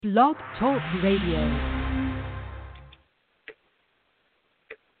Blog Talk Radio.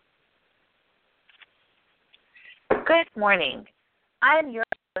 Good morning. I am your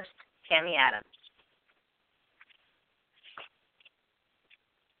host, Tammy Adams.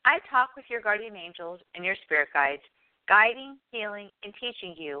 I talk with your guardian angels and your spirit guides, guiding, healing, and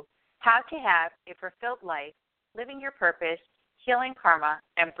teaching you how to have a fulfilled life, living your purpose, healing karma,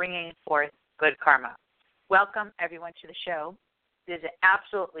 and bringing forth good karma. Welcome, everyone, to the show. It is an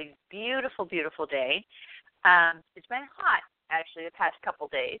absolutely beautiful, beautiful day. It's been hot, actually, the past couple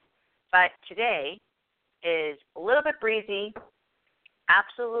days, but today is a little bit breezy,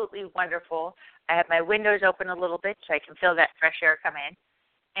 absolutely wonderful. I have my windows open a little bit so I can feel that fresh air come in.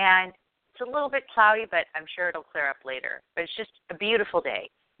 And it's a little bit cloudy, but I'm sure it'll clear up later. But it's just a beautiful day.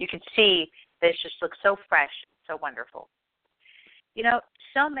 You can see that it just looks so fresh, so wonderful. You know,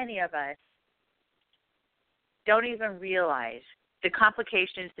 so many of us don't even realize the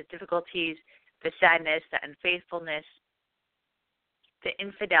complications, the difficulties, the sadness, the unfaithfulness, the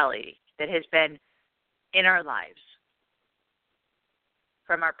infidelity that has been in our lives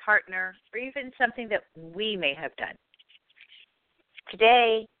from our partner or even something that we may have done.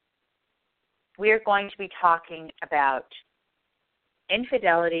 Today, we are going to be talking about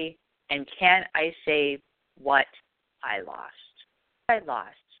infidelity and can I save what I lost?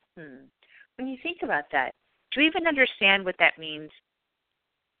 When you think about that, do you even understand what that means?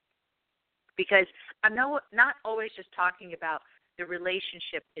 Because I'm not always just talking about the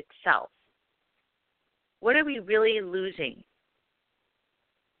relationship itself. What are we really losing?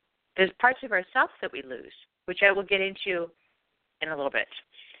 There's parts of ourselves that we lose, which I will get into in a little bit.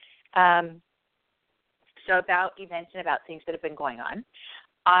 So about events and about things that have been going on.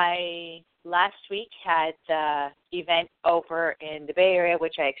 I last week had the event over in the Bay Area,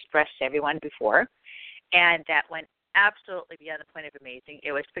 which I expressed to everyone before, and that went absolutely beyond the point of amazing.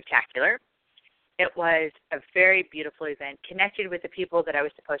 It was spectacular. It was a very beautiful event, connected with the people that I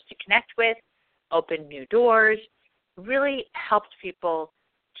was supposed to connect with, opened new doors, really helped people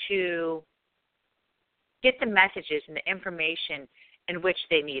to get the messages and the information in which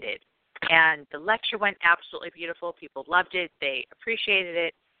they needed. And the lecture went absolutely beautiful. People loved it. They appreciated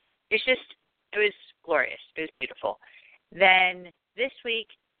it. It was glorious. It was beautiful. Then this week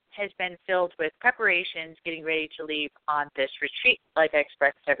has been filled with preparations, getting ready to leave on this retreat, like I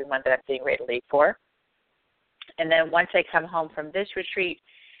expressed to everyone that I'm getting ready to leave for. And then once I come home from this retreat,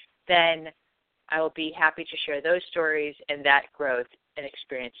 then I will be happy to share those stories and that growth and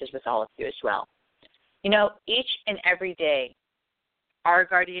experiences with all of you as well. You know, each and every day, our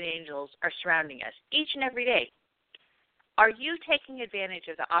guardian angels are surrounding us, each and every day. Are you taking advantage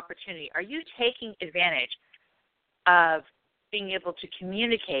of the opportunity? Are you taking advantage of being able to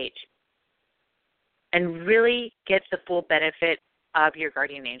communicate and really get the full benefit of your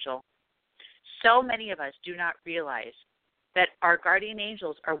guardian angel? So many of us do not realize that our guardian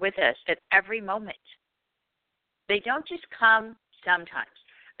angels are with us at every moment. They don't just come sometimes.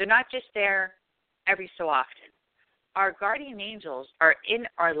 They're not just there every so often. Our guardian angels are in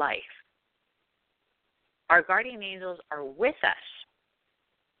our life. Our guardian angels are with us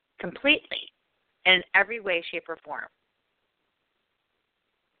completely in every way, shape, or form.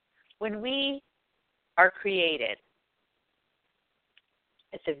 When we are created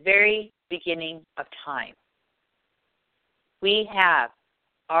at the very beginning of time, we have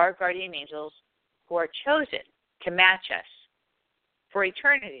our guardian angels who are chosen to match us for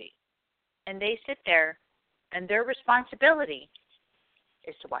eternity. And they sit there, and their responsibility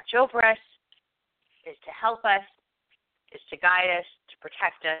is to watch over us, is to help us, is to guide us, to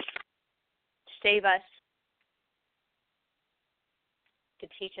protect us, to save us, to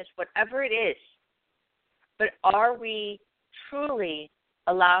teach us whatever it is. But are we truly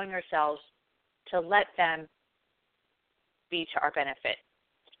allowing ourselves to let them be to our benefit?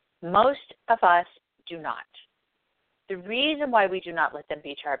 Most of us do not. The reason why we do not let them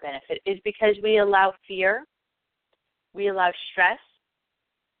be to our benefit is because we allow fear, we allow stress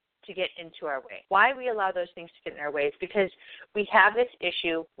to get into our way. Why we allow those things to get in our way is because we have this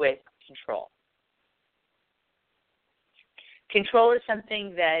issue with control. Control is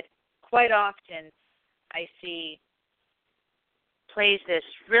something that quite often I see plays this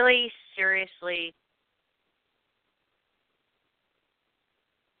really seriously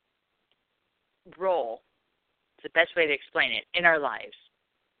role, it's the best way to explain it, in our lives.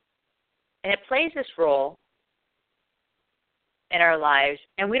 And it plays this role in our lives,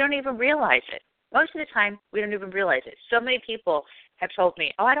 and we don't even realize it. Most of the time, we don't even realize it. So many people have told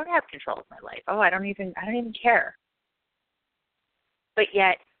me, "Oh, I don't have control of my life. Oh, I don't even care." But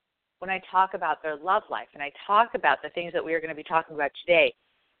yet, when I talk about their love life and I talk about the things that we are going to be talking about today,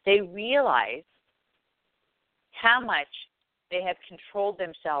 they realize how much they have controlled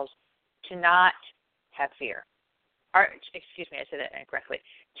themselves to not have fear. Or, excuse me, I said that incorrectly.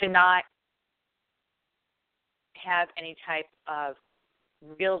 To not have any type of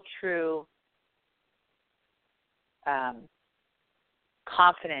real, true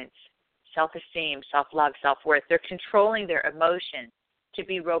confidence, self-esteem, self-love, self-worth. They're controlling their emotions to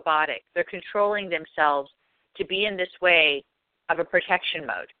be robotic. They're controlling themselves to be in this way of a protection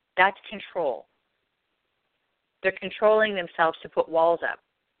mode. That's control. They're controlling themselves to put walls up.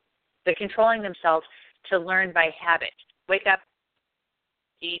 They're controlling themselves to learn by habit. Wake up,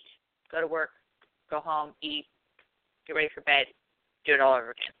 eat, go to work, go home, eat, get ready for bed, do it all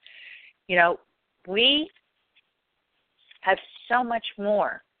over again. You know, we have so much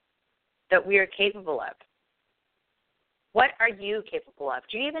more that we are capable of. What are you capable of?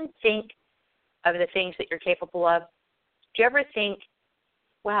 Do you even think of the things that you're capable of? Do you ever think,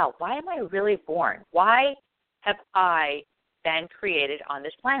 wow, why am I really born? Why have I been created on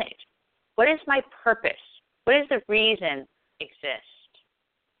this planet? What is my purpose? What is the reason I exist?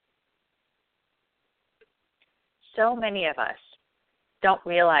 So many of us don't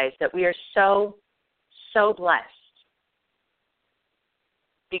realize that we are so blessed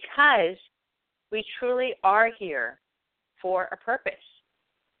because we truly are here for a purpose,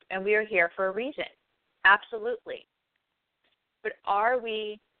 and we are here for a reason. Absolutely. But are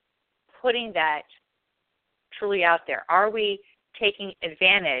we putting that truly out there? Are we taking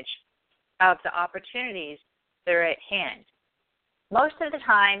advantage of the opportunities that are at hand? Most of the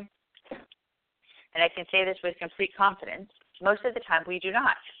time, and I can say this with complete confidence, most of the time we do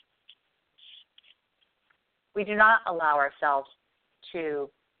not. We do not allow ourselves to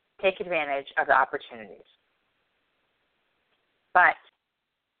take advantage of the opportunities. But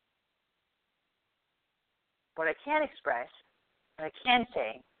what I can express, and I can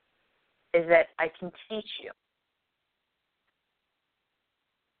say, is that I can teach you.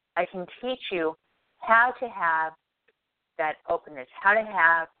 I can teach you how to have that openness, how to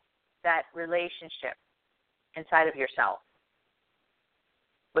have that relationship inside of yourself,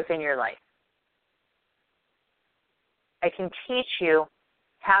 within your life. I can teach you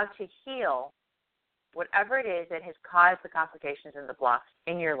how to heal whatever it is that has caused the complications and the blocks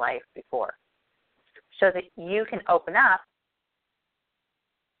in your life before, so that you can open up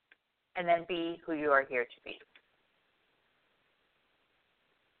and then be who you are here to be.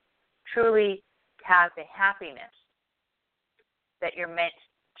 Truly have the happiness that you're meant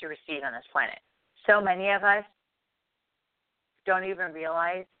to receive on this planet. So many of us don't even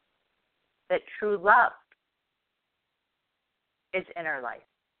realize that true love is in our life,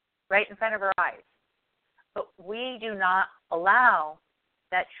 right in front of our eyes. But we do not allow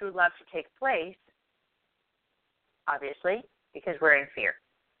that true love to take place, obviously, because we're in fear.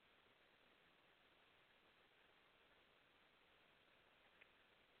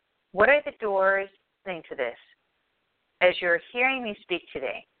 What are the doors, listening to this, as you're hearing me speak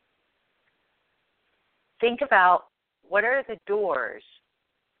today? Think about what are the doors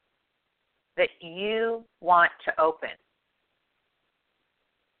that you want to open?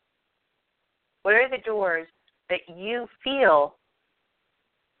 What are the doors that you feel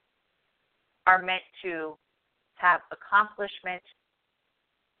are meant to have accomplishment,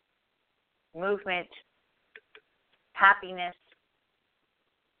 movement, happiness?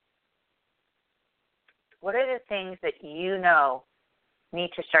 What are the things that you know need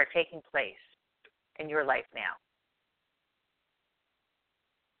to start taking place in your life now?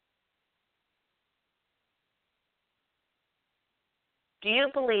 Do you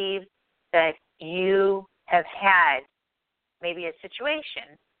believe that you have had maybe a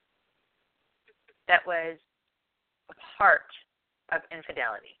situation that was a part of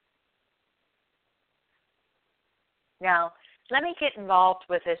infidelity? Now, let me get involved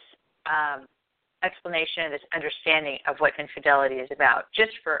with this explanation, this understanding of what infidelity is about,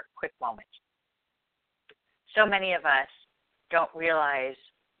 just for a quick moment. So many of us don't realize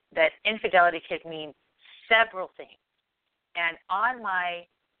that infidelity could mean several things. And on my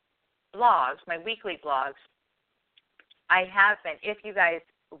blogs, my weekly blogs, I have been, if you guys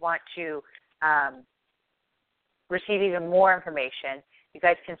want to receive even more information, you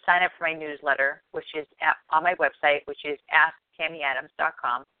guys can sign up for my newsletter, which is on my website, which is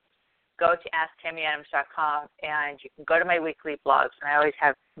AskTammyAdams.com. Go to AskTammyAdams.com, and you can go to my weekly blogs. And I always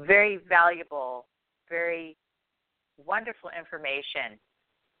have very valuable, very wonderful information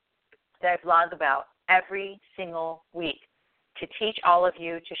that I blog about every single week to teach all of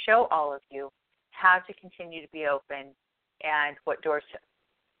you, to show all of you how to continue to be open and what doors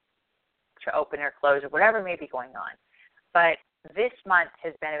to open or close or whatever may be going on. But this month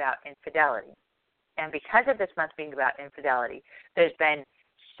has been about infidelity. And because of this month being about infidelity, there's been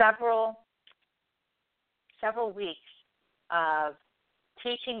several weeks of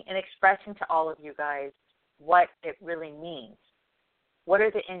teaching and expressing to all of you guys what it really means. What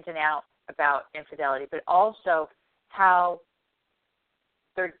are the ins and outs about infidelity, but also how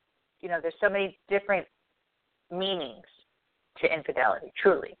there's so many different meanings to infidelity,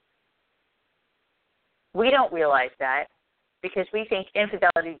 truly. We don't realize that because we think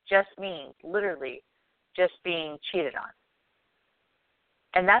infidelity just means literally just being cheated on.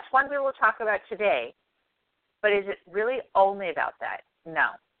 And that's one we will talk about today. But is it really only about that? No.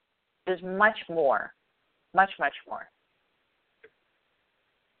 There's much more. Much, much more.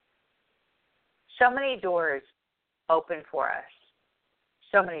 So many doors open for us.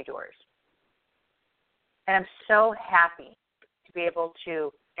 So many doors. And I'm so happy to be able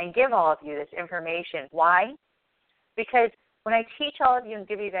to and give all of you this information. Why? Because when I teach all of you and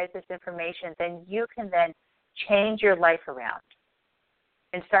give you guys this information, then you can then change your life around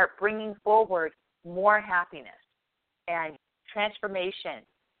and start bringing forward more happiness and transformation,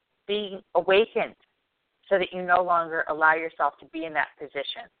 being awakened so that you no longer allow yourself to be in that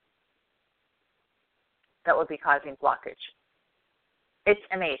position that would be causing blockage. It's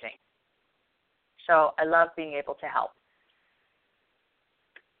amazing. So I love being able to help.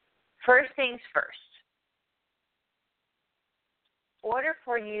 First things first. In order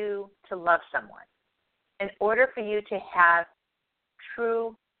for you to love someone, in order for you to have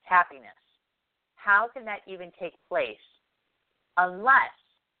true happiness, how can that even take place unless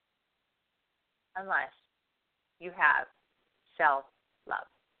you have self-love?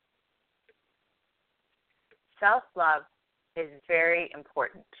 Self-love is very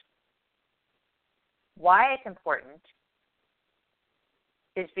important. Why it's important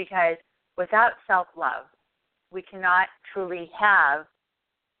is because without self-love, we cannot truly have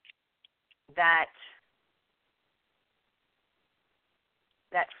that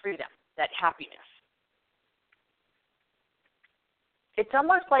freedom, that happiness. It's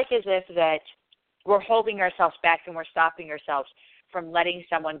almost like as if that we're holding ourselves back and we're stopping ourselves from letting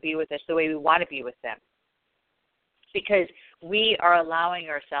someone be with us the way we want to be with them. Because we are allowing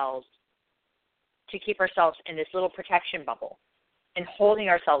ourselves to keep ourselves in this little protection bubble and holding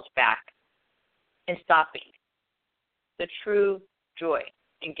ourselves back and stopping the true joy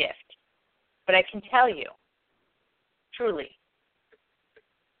and gift. But I can tell you, truly,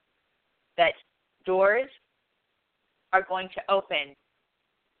 that doors are going to open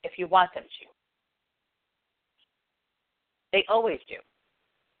if you want them to. They always do.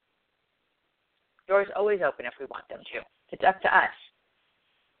 Doors always open if we want them to. It's up to us.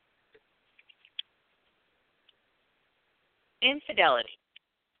 Infidelity.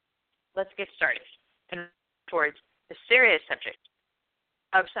 Let's get started and towards the serious subject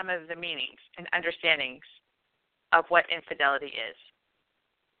of some of the meanings and understandings of what infidelity is.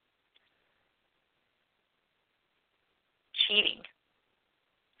 Cheating.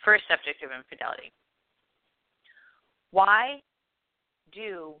 First subject of infidelity. Why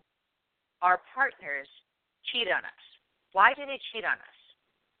do our partners cheat on us? Why do they cheat on us?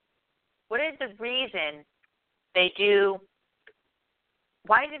 What is the reason they do?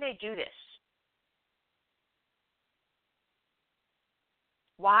 Why do they do this?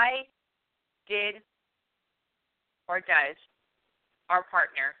 Why did or does our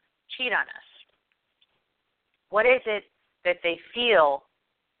partner cheat on us? What is it that they feel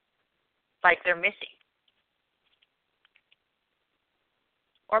like they're missing?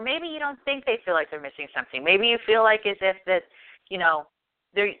 Or maybe you don't think they feel like they're missing something. Maybe you feel like as if that,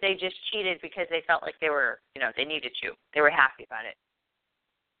 they just cheated because they felt like they were, they needed to. They were happy about it.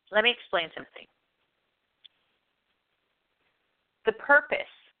 Let me explain something. The purpose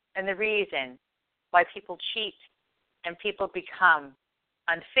and the reason why people cheat and people become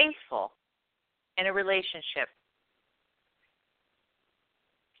unfaithful in a relationship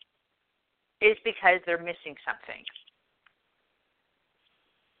is because they're missing something.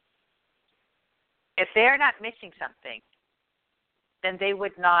 If they're not missing something, then they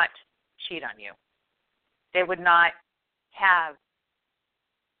would not cheat on you. They would not have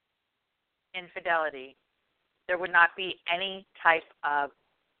infidelity. There would not be any type of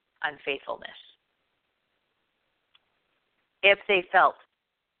unfaithfulness. If they felt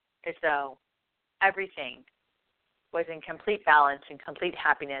as though everything was in complete balance and complete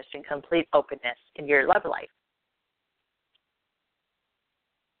happiness and complete openness in your love life.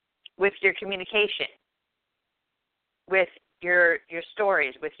 With your communication, with your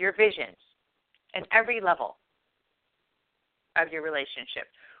stories, with your visions, and every level of your relationship.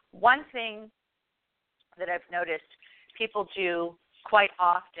 One thing that I've noticed people do quite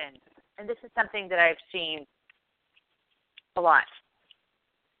often, and this is something that I've seen a lot,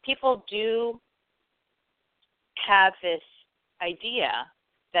 people do have this idea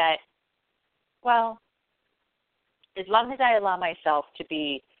that, well, as long as I allow myself to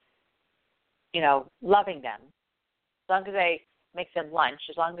be, loving them, as long as I make them lunch,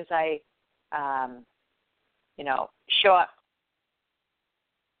 as long as I, show up,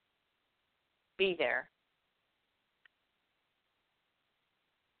 be there,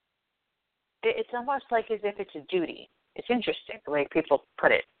 it's almost like as if it's a duty. It's interesting the way people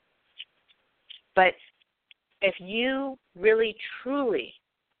put it. But if you really, truly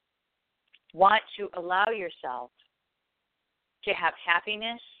want to allow yourself to have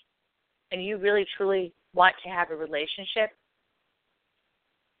happiness, and you really, truly want to have a relationship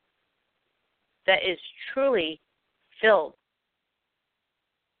that is truly filled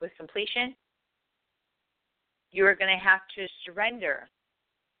with completion, you are going to have to surrender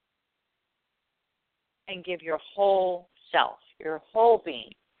and give your whole self, your whole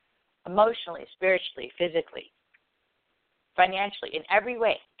being, emotionally, spiritually, physically, financially, in every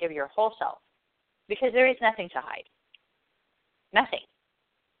way, give your whole self. Because there is nothing to hide. Nothing.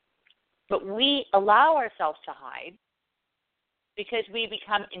 But we allow ourselves to hide because we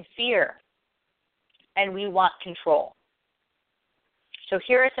become in fear and we want control. So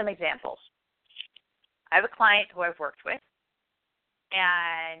here are some examples. I have a client who I've worked with,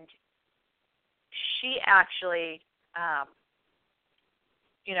 and she actually,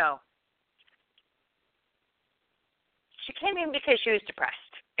 she came in because she was depressed,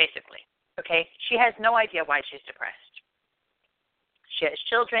 basically. Okay? She has no idea why she's depressed. She has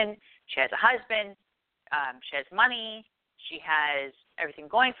children. She has a husband. She has money. She has everything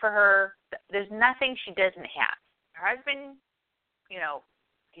going for her. There's nothing she doesn't have. Her husband,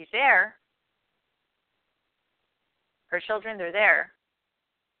 he's there. Her children, they're there.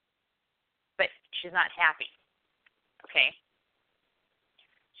 But she's not happy. Okay?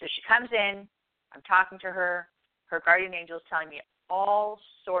 So she comes in. I'm talking to her. Her guardian angel is telling me all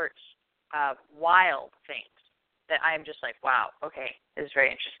sorts of wild things that I'm just like, wow, okay, this is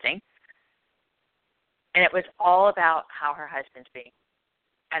very interesting. And it was all about how her husband's being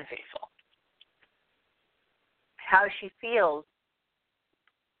unfaithful. How she feels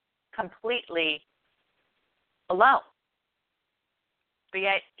completely alone. But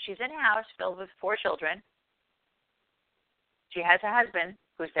yet she's in a house filled with 4 children. She has a husband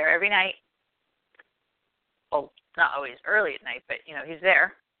who's there every night. Well, not always early at night, but, he's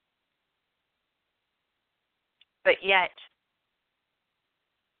there. But yet,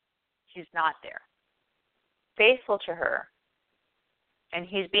 he's not there. Faithful to her, and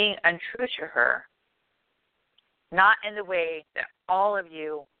he's being untrue to her, not in the way that all of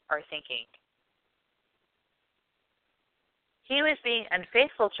you are thinking. He was being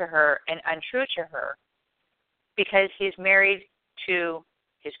unfaithful to her and untrue to her because he's married to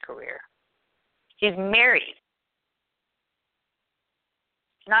his career. He's married,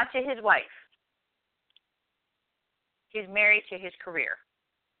 not to his wife. He's married to his career.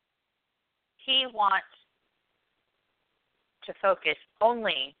 He wants to focus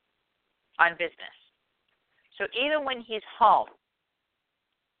only on business. So even when he's home,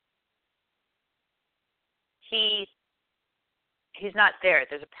 he's not there.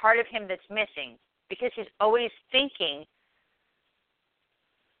 There's a part of him that's missing because he's always thinking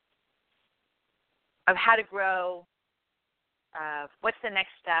of how to grow, of what's the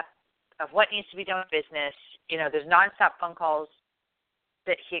next step, of what needs to be done with business. There's nonstop phone calls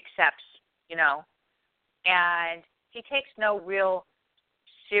that he accepts, and he takes no real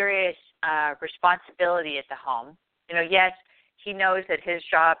serious responsibility at the home. Yes, he knows that his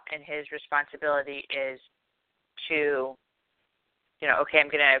job and his responsibility is to, okay, I'm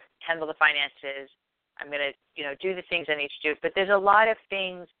going to handle the finances. I'm going to, do the things I need to do. But there's a lot of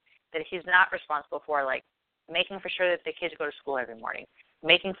things that he's not responsible for, like making for sure that the kids go to school every morning,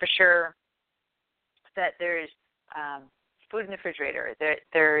 making for sure that there's food in the refrigerator, that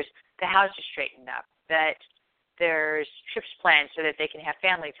there's the house is straightened up, that there's trips planned so that they can have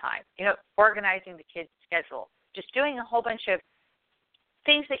family time, organizing the kids' schedule, just doing a whole bunch of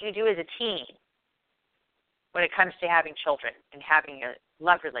things that you do as a team when it comes to having children and having a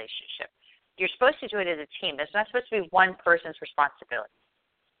love relationship. You're supposed to do it as a team. It's not supposed to be one person's responsibility.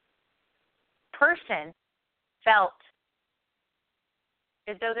 Person felt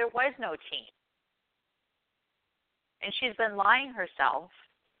as though there was no team. And she's been lying herself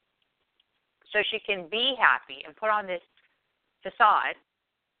so she can be happy and put on this facade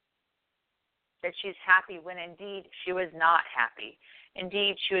that she's happy when indeed she was not happy.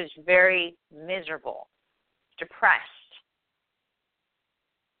 Indeed, she was very miserable, depressed,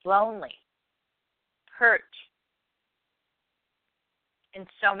 lonely, hurt in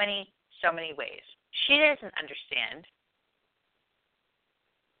so many ways. She doesn't understand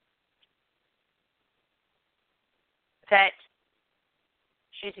that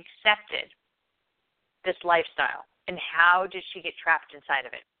she's accepted this lifestyle. And how did she get trapped inside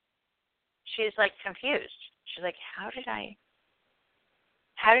of it? She's like confused. She's like, how did I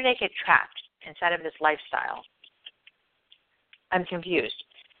get trapped inside of this lifestyle? I'm confused.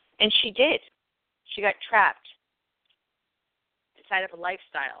 And she did. She got trapped inside of a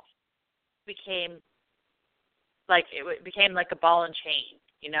lifestyle. It became like a ball and chain,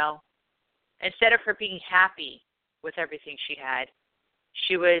 you know? Instead of her being happy with everything she had,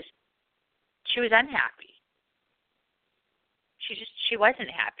 she was unhappy. She wasn't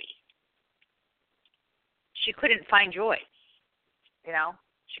happy. She couldn't find joy, you know?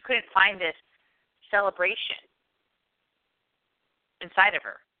 She couldn't find this celebration inside of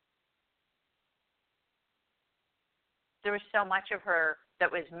her. There was so much of her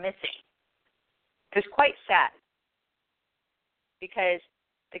that was missing. It was quite sad because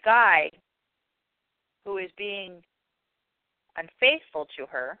the guy who was being unfaithful to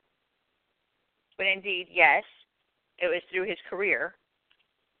her, but indeed, yes, it was through his career,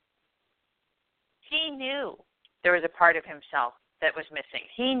 he knew there was a part of himself that was missing.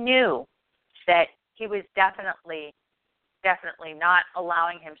 He knew that he was definitely not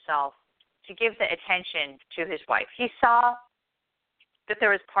allowing himself to give the attention to his wife. He saw that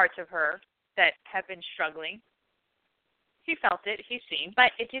there was parts of her that have been struggling. He felt it, he's seen,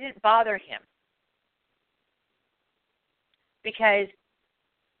 but it didn't bother him because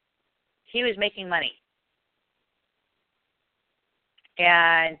he was making money.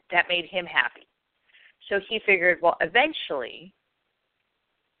 And that made him happy. So he figured, well, eventually,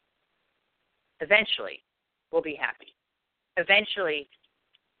 we'll be happy. Eventually,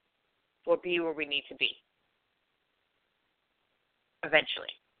 we'll be where we need to be. Eventually.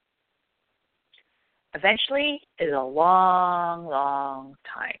 Eventually is a long, long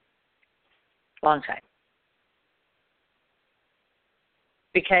time. Long time.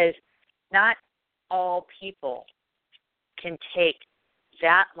 Because not all people can take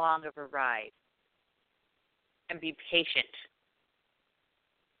that long of a ride and be patient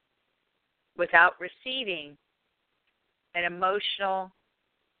without receiving an emotional,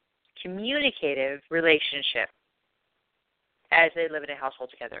 communicative relationship as they live in a household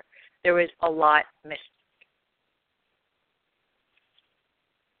together. There was a lot missing.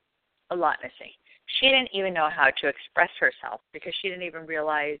 A lot missing. She didn't even know how to express herself because she didn't even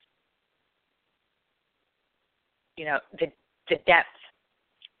realize, you know, the depth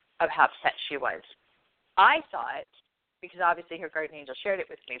of how upset she was. I saw it because obviously her guardian angel shared it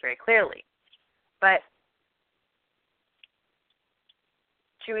with me very clearly. But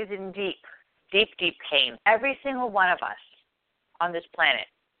she was in deep, deep, deep pain. Every single one of us on this planet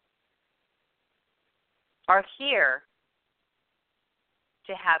are here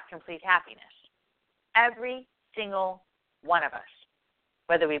to have complete happiness. Every single one of us.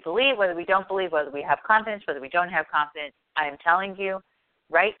 Whether we believe, whether we don't believe, whether we have confidence, whether we don't have confidence, I am telling you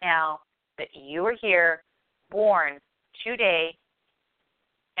right now that you are here, born today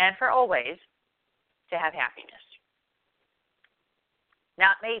and for always, to have happiness.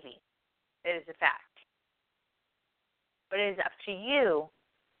 Not maybe. It is a fact. But it is up to you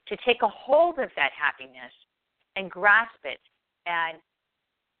to take a hold of that happiness and grasp it and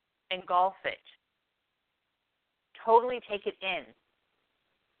engulf it. Totally take it in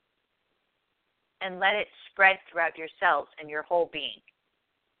and let it spread throughout your cells and your whole being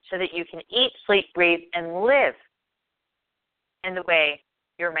so that you can eat, sleep, breathe, and live in the way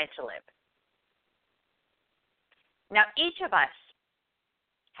you're meant to live. Now, each of us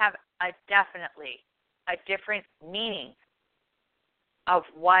have definitely a different meaning of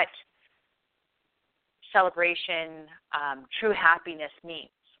what celebration, true happiness means.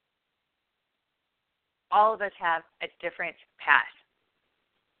 All of us have a different path.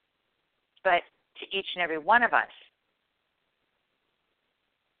 But to each and every one of us,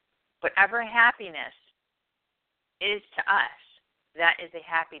 whatever happiness is to us, that is a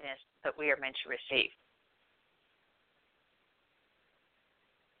happiness that we are meant to receive.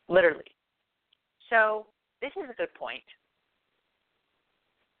 Literally. So this is a good point.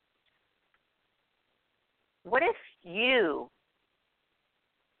 What if you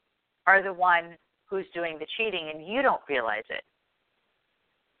are the one who's doing the cheating and you don't realize it?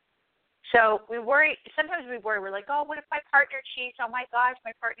 So we worry, sometimes we worry, we're like, oh, what if my partner cheats? Oh my gosh,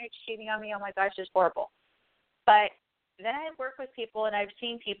 my partner is cheating on me. Oh my gosh, it's horrible. But then I work with people and I've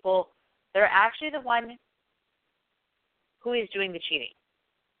seen people that are actually the one who is doing the cheating.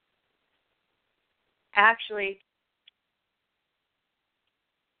 actually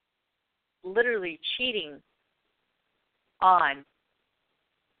literally cheating on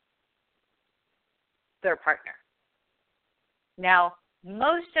their partner. Now,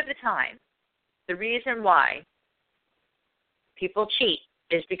 most of the time, the reason why people cheat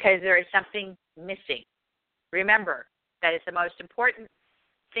is because there is something missing. Remember, that is the most important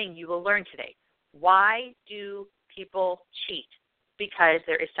thing you will learn today. Why do people cheat? Because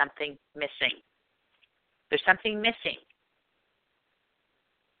there is something missing. There's something missing.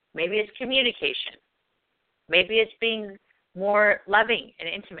 Maybe it's communication. Maybe it's being more loving and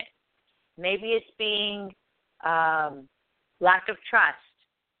intimate. Maybe it's being lack of trust,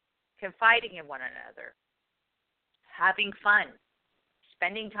 confiding in one another, having fun,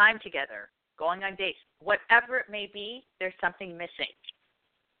 spending time together, going on dates. Whatever it may be, there's something missing.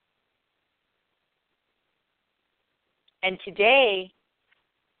 And today,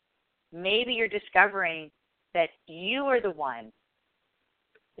 maybe you're discovering that you are the one.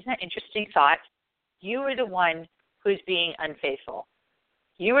 Isn't that an interesting thought? You are the one who's being unfaithful.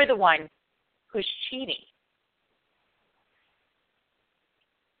 You are the one who's cheating.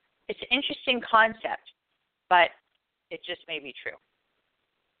 It's an interesting concept, but it just may be true.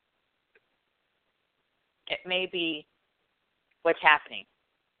 It may be what's happening.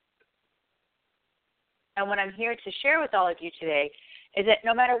 And what I'm here to share with all of you today is that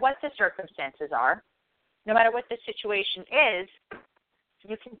no matter what the circumstances are, no matter what the situation is,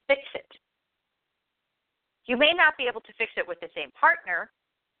 you can fix it. You may not be able to fix it with the same partner.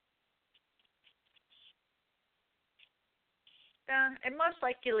 And most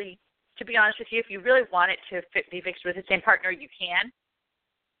likely, to be honest with you, if you really want it to be fixed with the same partner, you can.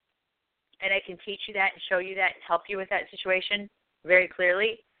 And I can teach you that and show you that and help you with that situation very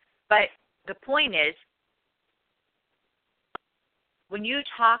clearly. But the point is, when you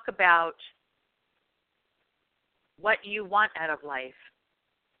talk about what you want out of life,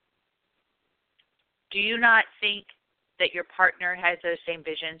 do you not think that your partner has those same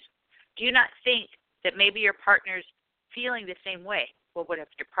visions? Do you not think that maybe your partner's feeling the same way? Well, what if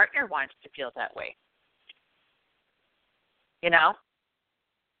your partner wants to feel that way? You know?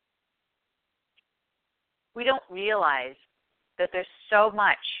 We don't realize that there's so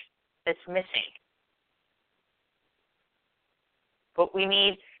much that's missing. But we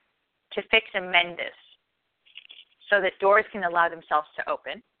need to fix and mend this so that doors can allow themselves to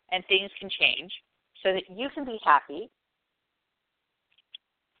open and things can change so that you can be happy.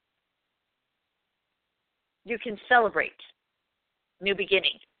 You can celebrate new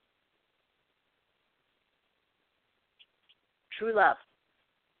beginning, true love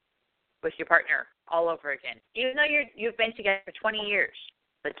with your partner all over again. Even though you've been together for 20 years,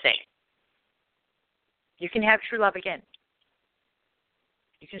 let's say, you can have true love again.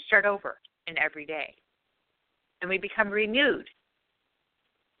 You can start over in every day. And we become renewed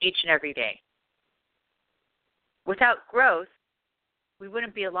each and every day. Without growth, we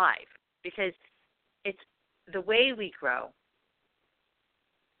wouldn't be alive because it's the way we grow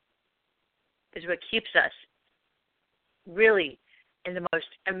is what keeps us really in the most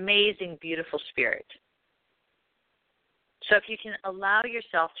amazing, beautiful spirit. So if you can allow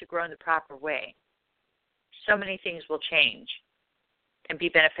yourself to grow in the proper way, so many things will change and be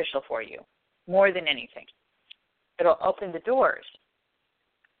beneficial for you, more than anything. It'll open the doors.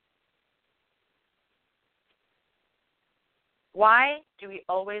 Why do we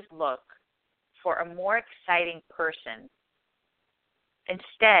always look for a more exciting person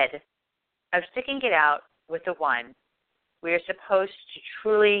instead of sticking it out with the one we are supposed to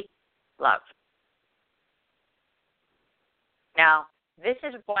truly love? Now, this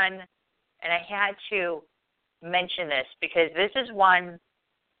is one, and I had to mention this because this is one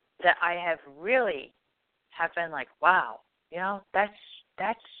that I have really have been like, wow,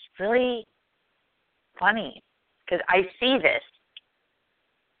 that's really funny because I see this.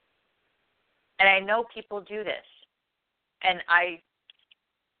 And I know people do this. And I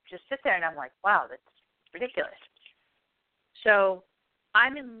just sit there and I'm like, wow, that's ridiculous. So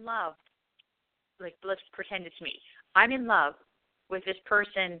I'm in love, like let's pretend it's me. I'm in love with this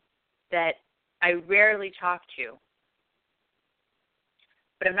person that I rarely talk to.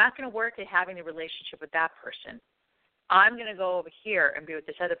 But I'm not going to work at having a relationship with that person. I'm going to go over here and be with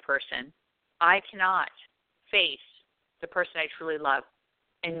this other person. I cannot face the person I truly love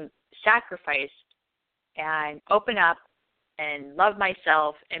and sacrifice and open up and love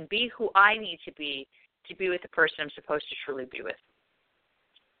myself and be who I need to be with the person I'm supposed to truly be with.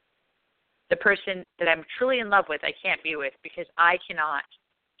 The person that I'm truly in love with, I can't be with because I cannot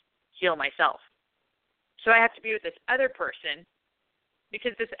heal myself. So I have to be with this other person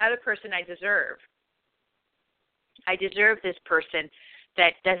because this other person I deserve I deserve this person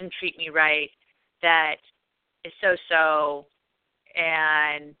that doesn't treat me right, that is so-so,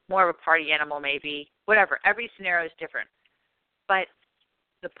 and more of a party animal maybe, whatever. Every scenario is different. But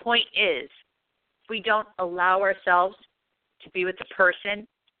the point is, we don't allow ourselves to be with the person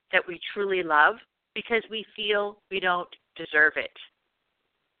that we truly love because we feel we don't deserve it.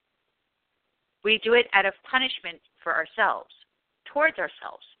 We do it out of punishment for ourselves, towards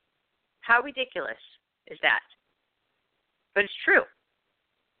ourselves. How ridiculous is that? But it's true.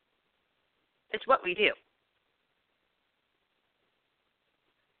 It's what we do.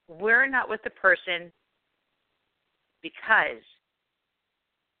 We're not with the person because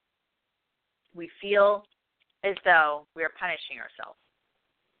we feel as though we are punishing ourselves.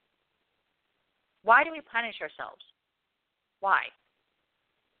 Why do we punish ourselves? Why?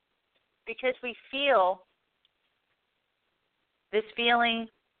 Because we feel this feeling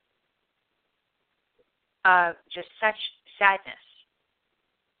of just such sadness.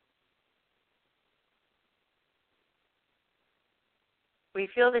 We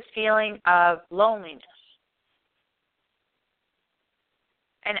feel this feeling of loneliness.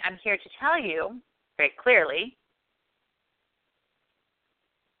 And I'm here to tell you very clearly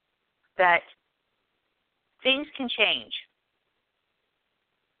that things can change.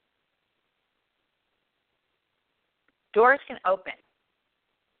 Doors can open.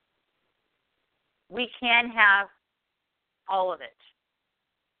 We can have all of it.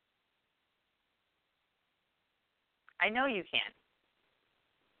 I know you can.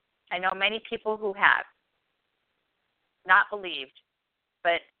 I know many people who have not believed,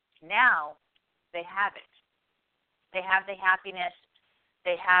 but now they have it. They have the happiness.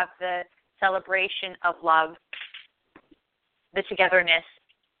 They have the celebration of love, the togetherness.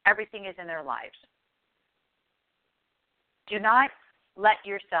 Everything is in their lives. Do not let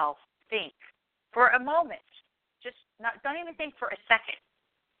yourself think for a moment, don't even think for a second,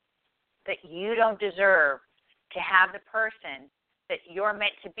 that you don't deserve to have the person that you're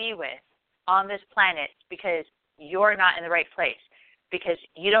meant to be with on this planet because you're not in the right place, because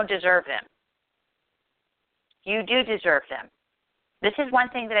you don't deserve them. You do deserve them. This is one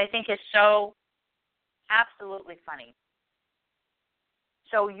thing that I think is so absolutely funny.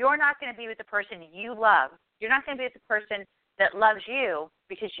 So you're not going to be with the person you love. You're not going to be with the person that loves you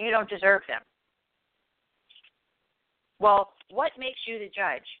because you don't deserve them. Well, what makes you the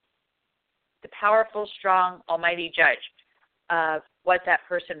judge, the powerful, strong, almighty judge of what that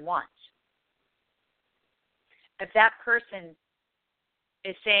person wants? If that person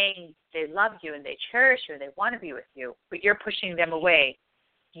is saying they love you and they cherish you and they want to be with you, but you're pushing them away,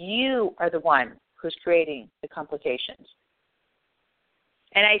 you are the one who's creating the complications.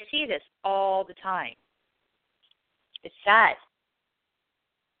 And I see this all the time. It's sad.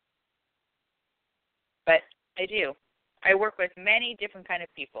 But I do. I work with many different kind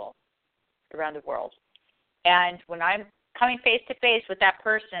of people around the world. And when I'm coming face to face with that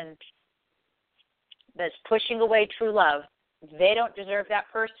person that's pushing away true love, they don't deserve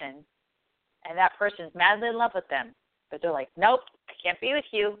that person, and that person's madly in love with them. But they're like, nope, I can't be with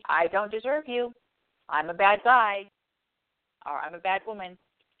you. I don't deserve you. I'm a bad guy, or I'm a bad woman.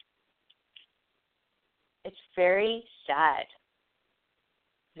 It's very sad.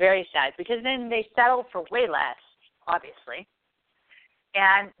 Very sad, because then they settle for way less, obviously.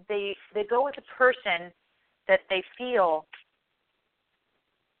 And they go with a person that they feel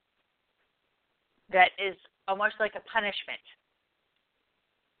that is almost like a punishment.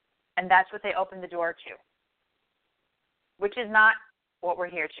 And that's what they open the door to, which is not what we're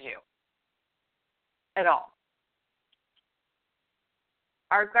here to do at all.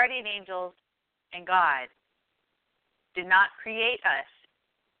 Our guardian angels and God did not create us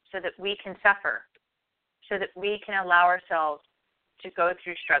so that we can suffer, so that we can allow ourselves to go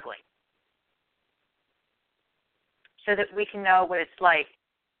through struggling, so that we can know what it's like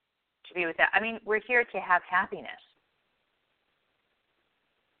to be with that. I mean, we're here to have happiness,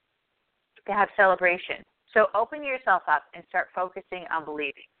 to have celebration. So open yourself up and start focusing on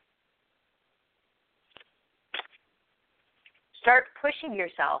believing. Start pushing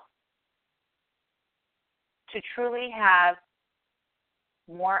yourself to truly have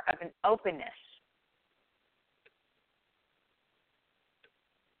more of an openness.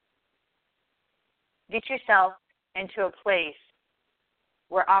 Get yourself into a place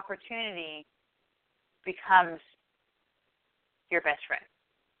where opportunity becomes your best friend,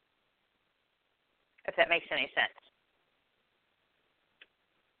 if that makes any sense.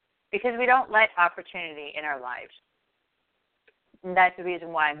 Because we don't let opportunity in our lives. And that's the reason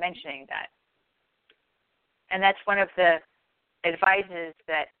why I'm mentioning that. And that's one of the advices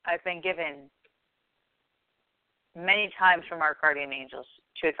that I've been given many times from our guardian angels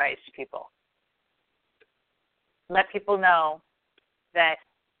to advise people. Let people know that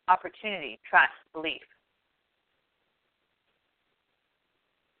opportunity, trust, belief,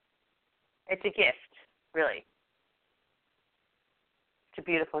 it's a gift, really. It's a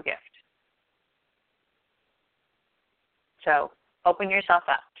beautiful gift. So open yourself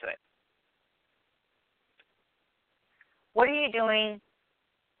up to it. What are you doing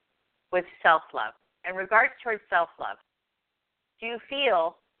with self-love? In regards towards self-love, do you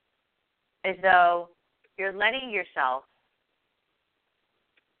feel as though you're letting yourself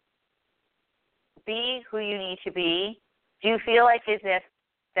be who you need to be? Do you feel like as if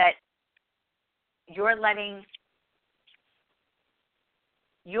that you're letting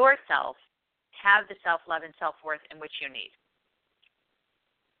yourself have the self-love and self-worth in which you need?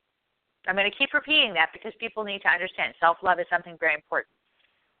 I'm going to keep repeating that because people need to understand self-love is something very important.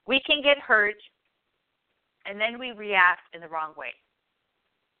 We can get hurt and then we react in the wrong way.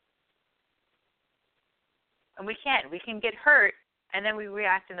 And we can get hurt and then we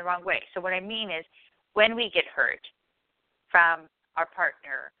react in the wrong way. So what I mean is when we get hurt from our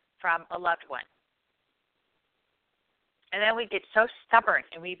partner, from a loved one, and then we get so stubborn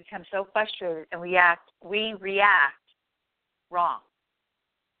and we become so frustrated and we react wrong.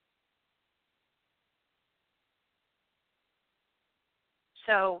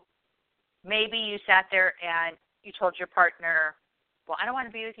 So maybe you sat there and you told your partner, well, I don't want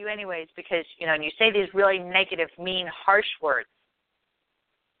to be with you anyways because, and you say these really negative, mean, harsh words.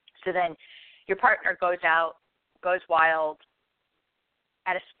 So then your partner goes out, goes wild,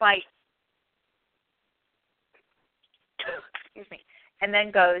 out of spite, excuse me, and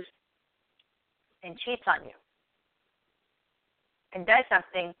then goes and cheats on you and does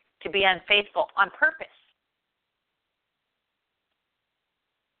something to be unfaithful on purpose.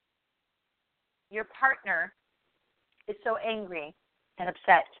 Your partner is so angry and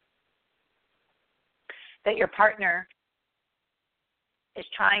upset that your partner is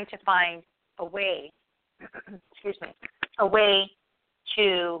trying to find a way, a way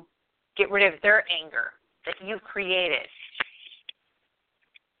to get rid of their anger that you've created,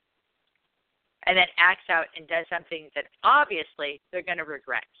 and then acts out and does something that obviously they're going to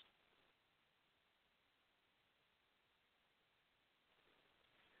regret.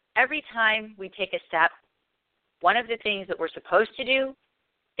 Every time we take a step, one of the things that we're supposed to do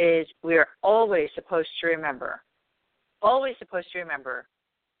is we are always supposed to remember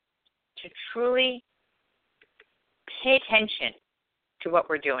to truly pay attention to what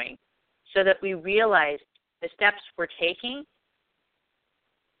we're doing so that we realize the steps we're taking.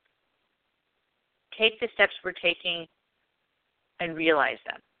 Take the steps we're taking and realize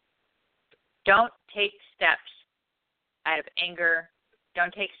them. Don't take steps out of anger.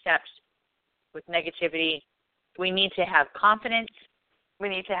 Don't take steps with negativity. We need to have confidence. We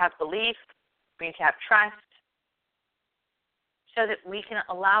need to have belief. We need to have trust so that we can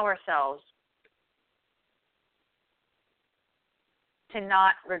allow ourselves to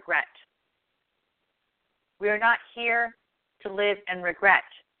not regret. We are not here to live and regret.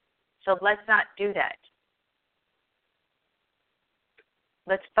 So let's not do that.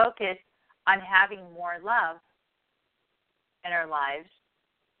 Let's focus on having more love in our lives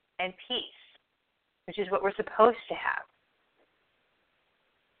and peace, which is what we're supposed to have.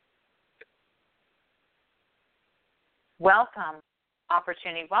 Welcome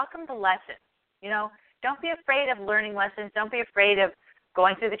opportunity. Welcome the lessons. Don't be afraid of learning lessons. Don't be afraid of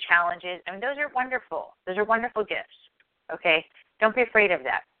going through the challenges. I mean, those are wonderful. Those are wonderful gifts. Okay? Don't be afraid of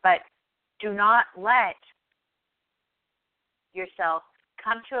that. But do not let yourself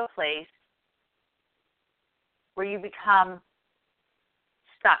come to a place where you become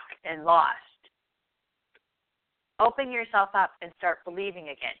stuck and lost. Open yourself up and start believing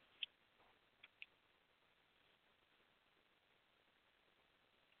again.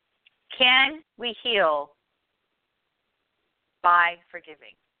 Can we heal by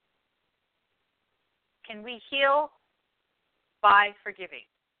forgiving? Can we heal by forgiving?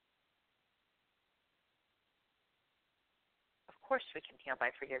 Of course we can heal by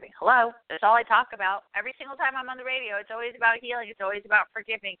forgiving. Hello? That's all I talk about. Every single time I'm on the radio, it's always about healing. It's always about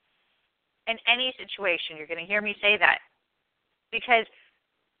forgiving. In any situation, you're going to hear me say that. Because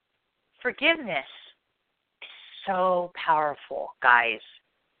forgiveness is so powerful, guys.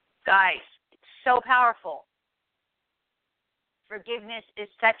 Guys, it's so powerful. Forgiveness is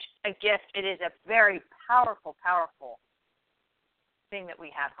such a gift. It is a very powerful, powerful thing that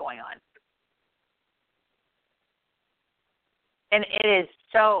we have going on. And it is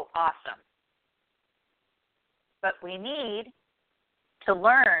so awesome. But we need to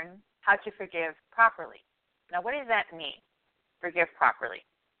learn how to forgive properly. Now, what does that mean? Forgive properly.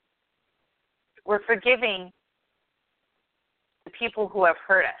 We're forgiving the people who have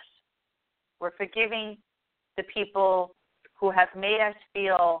hurt us. We're forgiving the people who have made us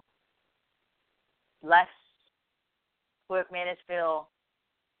feel less, who have made us feel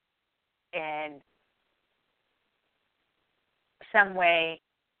in some way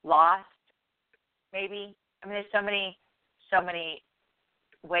lost, maybe. I mean, there's so many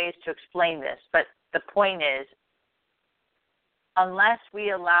ways to explain this, but the point is, unless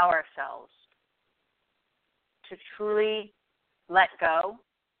we allow ourselves to truly let go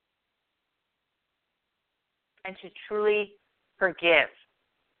and to truly forgive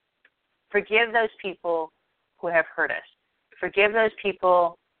those people who have hurt us. Forgive those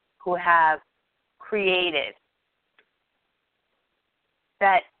people who have created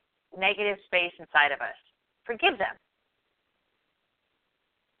that negative space inside of us. Forgive them.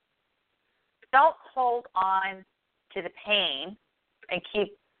 Don't hold on to the pain and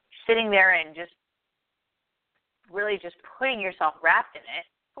keep sitting there and just really just putting yourself wrapped in it.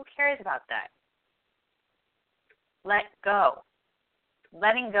 Who cares about that? Let go.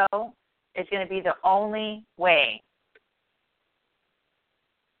 Letting go is going to be the only way,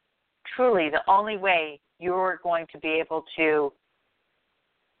 truly the only way you're going to be able to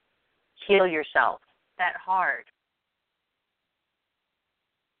heal yourself that hard.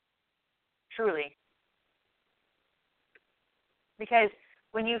 Truly. Because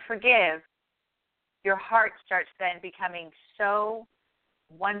when you forgive, your heart starts then becoming so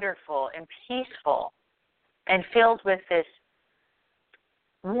wonderful and peaceful and filled with this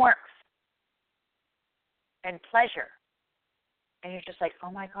warmth and pleasure. And you're just like,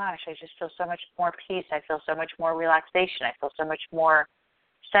 oh my gosh, I just feel so much more peace. I feel so much more relaxation. I feel so much more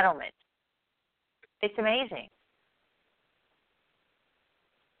settlement. It's amazing.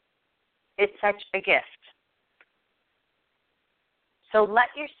 It's such a gift. So let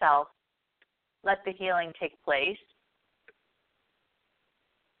the healing take place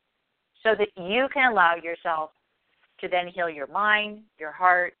so that you can allow yourself to then heal your mind, your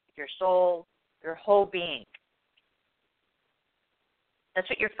heart, your soul, your whole being. That's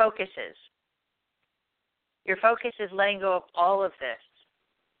what your focus is. Your focus is letting go of all of this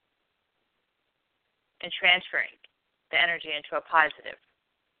and transferring the energy into a positive.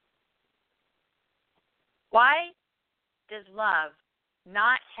 Why does love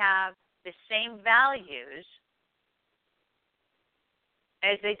not have the same values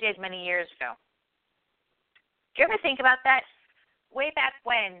as they did many years ago? Do you ever think about that? Way back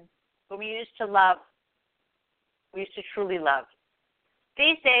when we used to love, we used to truly love.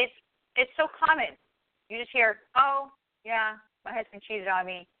 These days, it's so common. You just hear, oh, yeah, my husband cheated on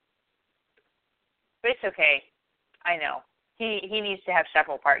me. But it's okay. I know. He needs to have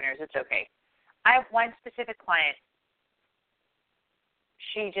several partners. It's okay. I have one specific client.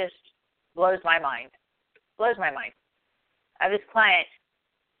 She just blows my mind. Blows my mind. I have this client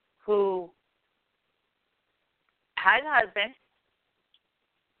who has a husband.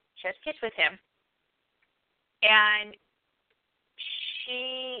 She has kids with him. And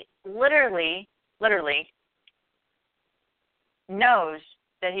she literally knows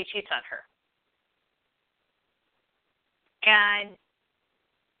that he cheats on her. And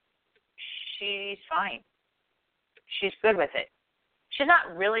she's fine. She's good with it. She's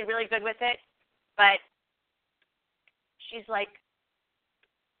not really, really good with it, but she's like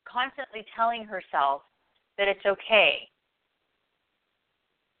constantly telling herself that it's okay.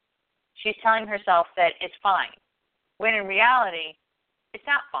 She's telling herself that it's fine, when in reality, it's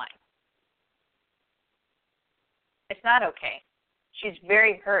not fine. It's not okay. She's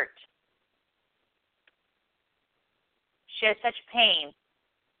very hurt. She has such pain,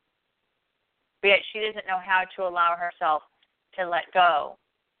 but yet she doesn't know how to allow herself to let go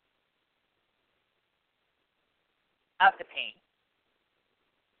of the pain.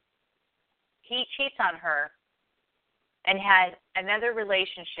 He cheats on her and has another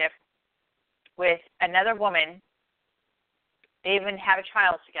relationship with another woman. They even have a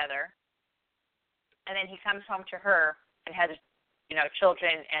child together. And then he comes home to her and has,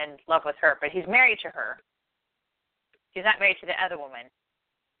 children and love with her. But he's married to her. He's not married to the other woman.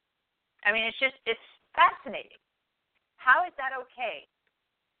 I mean, it's fascinating. How is that okay?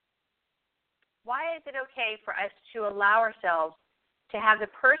 Why is it okay for us to allow ourselves to have the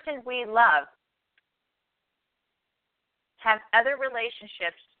person we love have other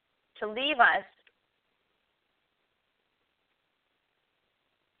relationships, to leave us,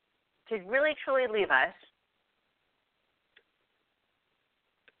 to really truly leave us,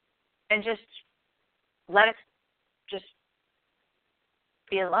 and just let us just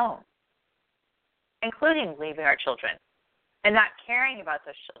be alone? including leaving our children and not caring about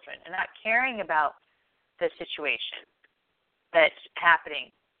those children and not caring about the situation that's happening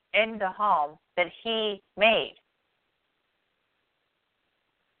in the home that he made.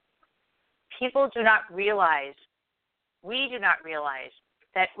 People do not realize, we do not realize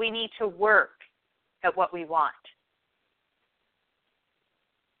that we need to work at what we want.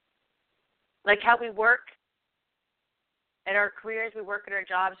 Like how we work at our careers, we work at our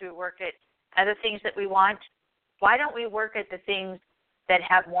jobs, we work at other things that we want. Why don't we work at the things that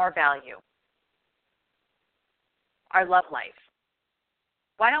have more value? Our love life.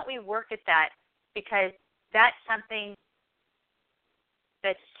 Why don't we work at that? Because that's something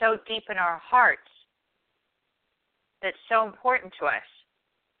that's so deep in our hearts, that's so important to us.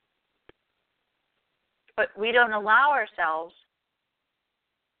 But we don't allow ourselves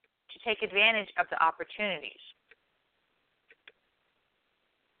to take advantage of the opportunities.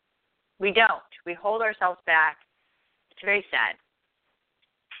 We don't. We hold ourselves back. It's very sad.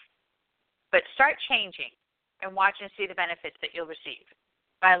 But start changing and watch and see the benefits that you'll receive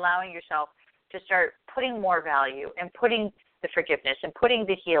by allowing yourself to start putting more value and putting the forgiveness and putting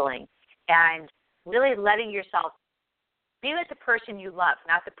the healing and really letting yourself be with the person you love,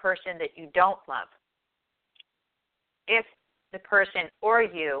 not the person that you don't love. If the person or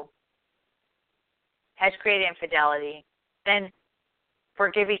you has created infidelity, then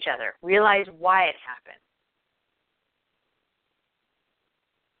forgive each other. Realize why it happened.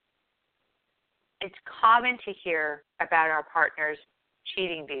 It's common to hear about our partners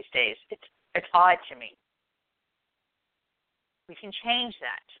cheating these days. It's odd to me. We can change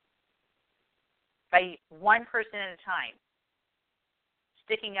that by one person at a time,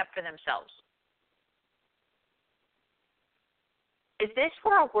 sticking up for themselves. Is this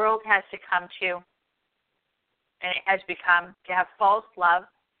where our world has to come to? And it has become to have false love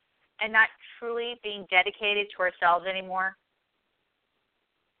and not truly being dedicated to ourselves anymore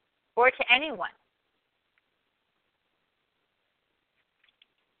or to anyone.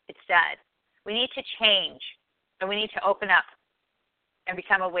 It's sad. We need to change and we need to open up and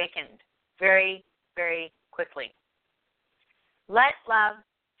become awakened very, very quickly. Let love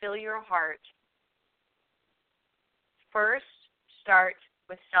fill your heart. First, start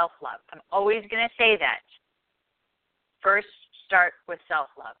with self-love. I'm always going to say that. First, start with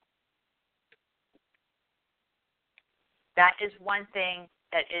self-love. That is one thing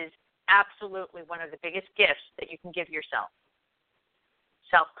that is absolutely one of the biggest gifts that you can give yourself.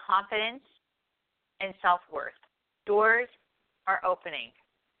 Self-confidence and self-worth. Doors are opening.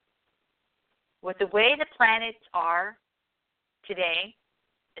 With the way the planets are today,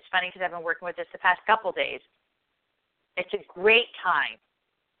 it's funny because I've been working with this the past couple days, it's a great time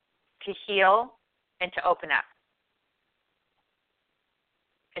to heal and to open up.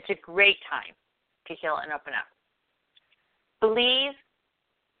 It's a great time to heal and open up. Believe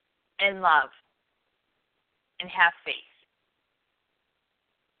and love and have faith.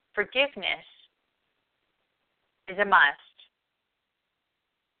 Forgiveness is a must.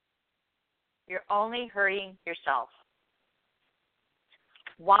 You're only hurting yourself.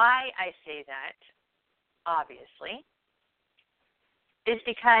 Why I say that, obviously, is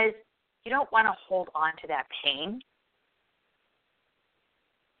because you don't want to hold on to that pain.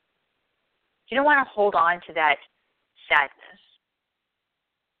 You don't want to hold on to that sadness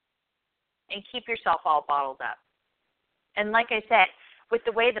and keep yourself all bottled up. And like I said, with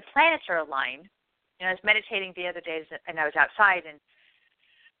the way the planets are aligned, I was meditating the other days and I was outside and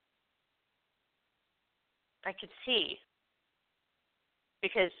I could see,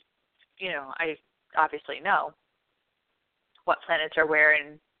 because, I obviously know what planets are where,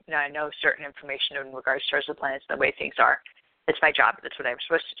 and I know certain information in regards to the planets and the way things are. It's my job. That's what I'm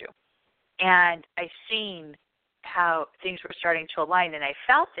supposed to do. And I seen how things were starting to align, and I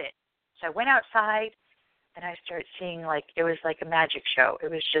felt it. So I went outside, and I started seeing it was like a magic show. It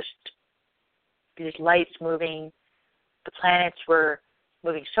was just these lights moving. The planets were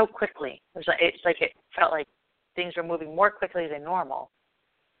moving so quickly. It felt like things were moving more quickly than normal,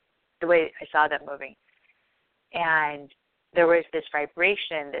 the way I saw them moving. And there was this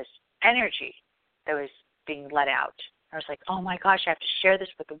vibration, this energy that was being let out. I was like, oh my gosh, I have to share this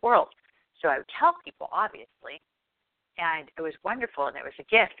with the world. So I would tell people, obviously, and it was wonderful and it was a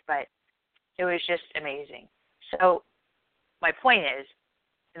gift, but it was just amazing. So my point is,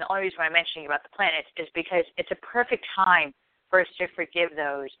 and the only reason why I'm mentioning about the planets is because it's a perfect time for us to forgive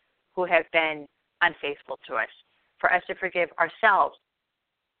those who have been unfaithful to us, for us to forgive ourselves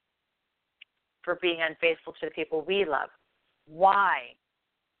for being unfaithful to the people we love. Why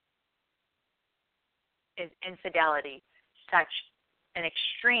is infidelity such an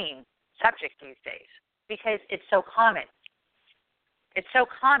extreme subject these days because it's so common. It's so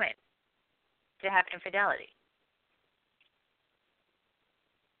common to have infidelity.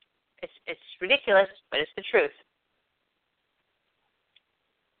 It's ridiculous, but it's the truth.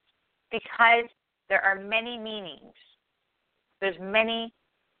 Because there are many meanings. There's many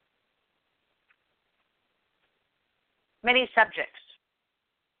subjects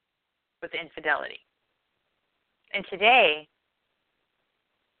with infidelity. And today,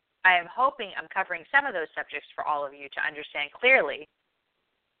 I am hoping I'm covering some of those subjects for all of you to understand clearly.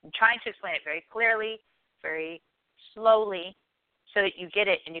 I'm trying to explain it very clearly, very slowly, so that you get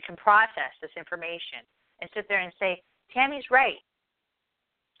it and you can process this information and sit there and say, Tammy's right.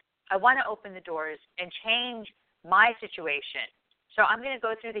 I want to open the doors and change my situation. So I'm going to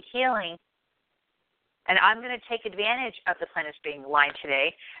go through the healing, and I'm going to take advantage of the planets being aligned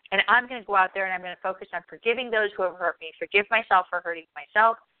today, and I'm going to go out there and I'm going to focus on forgiving those who have hurt me, forgive myself for hurting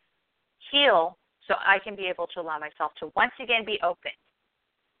myself, heal so I can be able to allow myself to once again be open.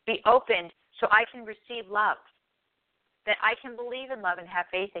 Be opened so I can receive love, that I can believe in love and have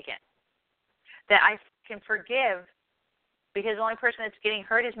faith again, that I can forgive because the only person that's getting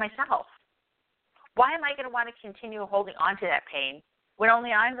hurt is myself. Why am I going to want to continue holding on to that pain when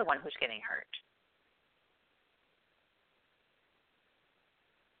only I'm the one who's getting hurt?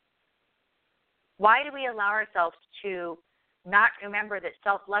 Why do we allow ourselves to not remember that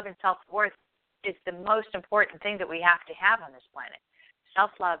self-love and self-worth is the most important thing that we have to have on this planet?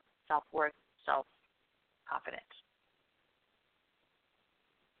 Self-love, self-worth, self-confidence.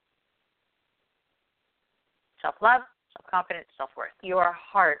 Self-love, self-confidence, self-worth. Your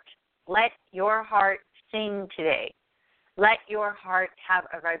heart. Let your heart sing today. Let your heart have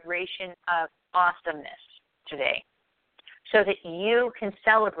a vibration of awesomeness today so that you can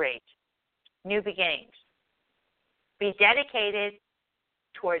celebrate new beginnings. Be dedicated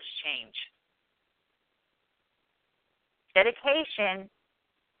towards change. Dedication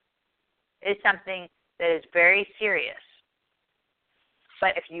is something that is very serious.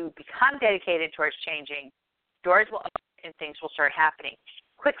 But if you become dedicated towards changing, doors will open and things will start happening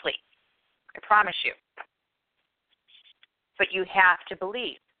quickly. I promise you. But you have to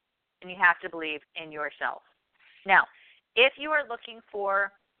believe, and you have to believe in yourself. Now, if you are looking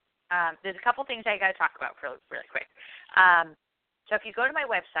for, there's a couple things I got to talk about really quick. So if you go to my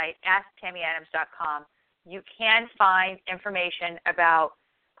website, asktammyadams.com, you can find information about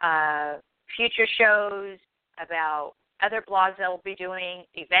future shows, about other blogs that we'll be doing,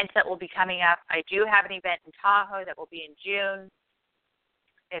 events that will be coming up. I do have an event in Tahoe that will be in June.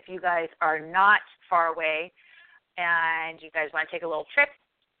 If you guys are not far away and you guys want to take a little trip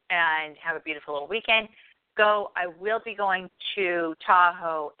and have a beautiful little weekend, go. I will be going to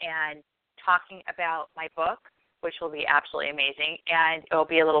Tahoe and talking about my book, which will be absolutely amazing. And it will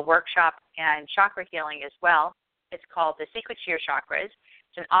be a little workshop and chakra healing as well. It's called The Secret to Your Chakras.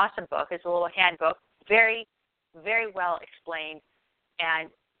 It's an awesome book. It's a little handbook, very, very well explained,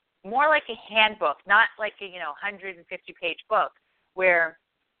 and more like a handbook, not like a 150-page book where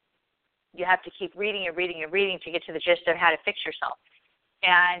you have to keep reading and reading and reading to get to the gist of how to fix yourself.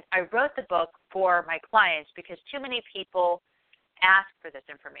 And I wrote the book for my clients because too many people ask for this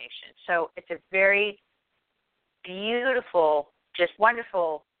information. So it's a very beautiful, just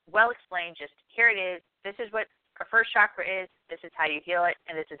wonderful, well-explained, just here it is. This is what our first chakra is. This is how you heal it,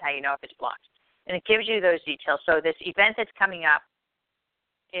 and this is how you know if it's blocked. And it gives you those details. So this event that's coming up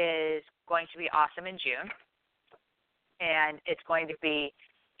is going to be awesome in June, and it's going to be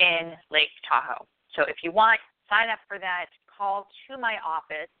in Lake Tahoe. So if you want, sign up for that. Call to my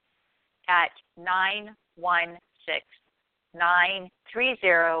office at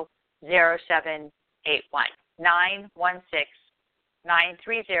 916-930-0781.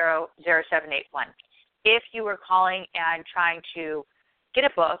 916-930-0781. If you are calling and trying to get a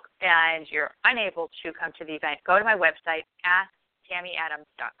book and you're unable to come to the event, go to my website,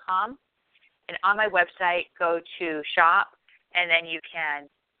 asktammyadams.com. And on my website, go to shop, and then you can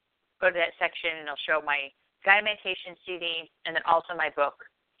go to that section, and it'll show my guided meditation CD and then also my book,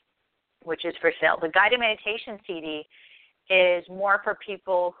 which is for sale. The guided meditation CD is more for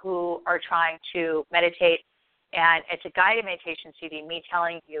people who are trying to meditate, and it's a guided meditation CD, me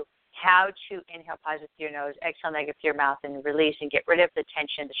telling you how to inhale positive through your nose, exhale negative through your mouth, and release and get rid of the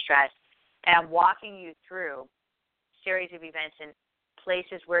tension, the stress. And I'm walking you through a series of events and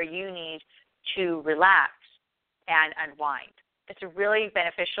places where you need to relax and unwind. It's really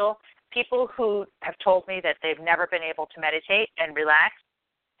beneficial. People who have told me that they've never been able to meditate and relax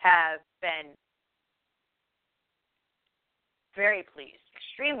have been very pleased,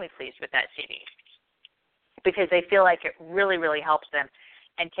 extremely pleased with that CD, because they feel like it really, really helps them.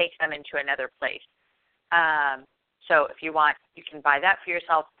 and takes them into another place. So if you want, you can buy that for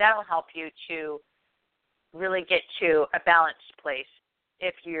yourself. That'll help you to really get to a balanced place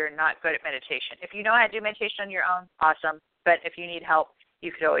if you're not good at meditation. If you know how to do meditation on your own, awesome. But if you need help,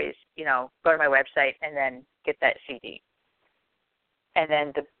 you could always, go to my website and then get that CD. And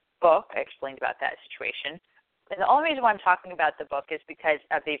then the book, I explained about that situation. And the only reason why I'm talking about the book is because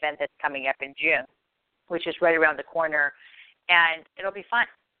of the event that's coming up in June, which is right around the corner, and it'll be fun.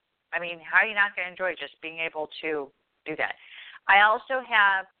 I mean, how are you not going to enjoy just being able to do that? I also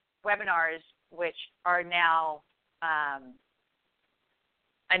have webinars, which are now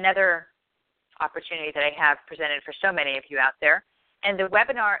another opportunity that I have presented for so many of you out there. And the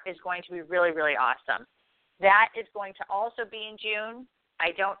webinar is going to be really, really awesome. That is going to also be in June.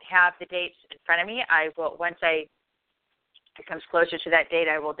 I don't have the dates in front of me. I will, once it comes closer to that date,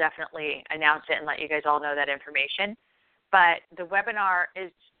 I will definitely announce it and let you guys all know that information. But the webinar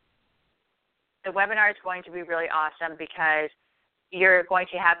is going to be really awesome because you're going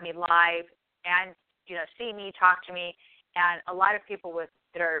to have me live and see me, talk to me, and a lot of people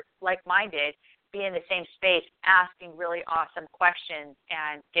that are like-minded be in the same space asking really awesome questions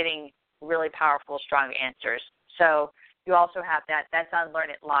and getting really powerful, strong answers. So you also have that. That's on Learn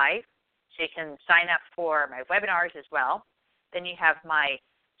It Live, so you can sign up for my webinars as well. Then you have my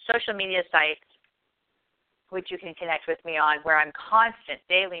social media sites, which you can connect with me on, where I'm constant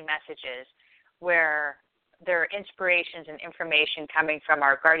daily messages where there are inspirations and information coming from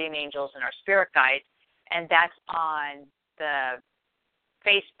our guardian angels and our spirit guides, and that's on the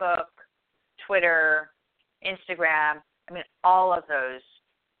Facebook, Twitter, Instagram, all of those.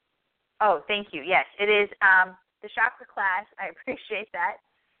 Oh, thank you. Yes, it is the chakra class, I appreciate that,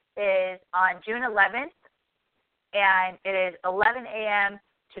 is on June 11th, and it is 11 a.m.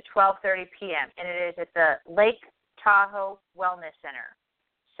 to 12:30 p.m., and it is at the Lake Tahoe Wellness Center.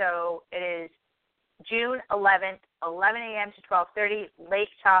 So it is June 11th, 11 a.m. to 12:30, Lake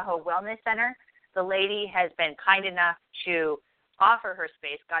Tahoe Wellness Center. The lady has been kind enough to offer her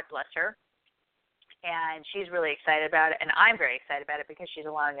space. God bless her. And she's really excited about it, and I'm very excited about it because she's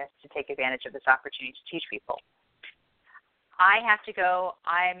allowing us to take advantage of this opportunity to teach people. I have to go.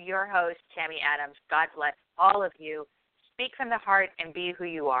 I am your host, Tammy Adams. God bless all of you. Speak from the heart and be who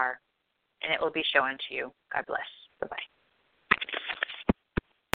you are, and it will be shown to you. God bless. Bye-bye.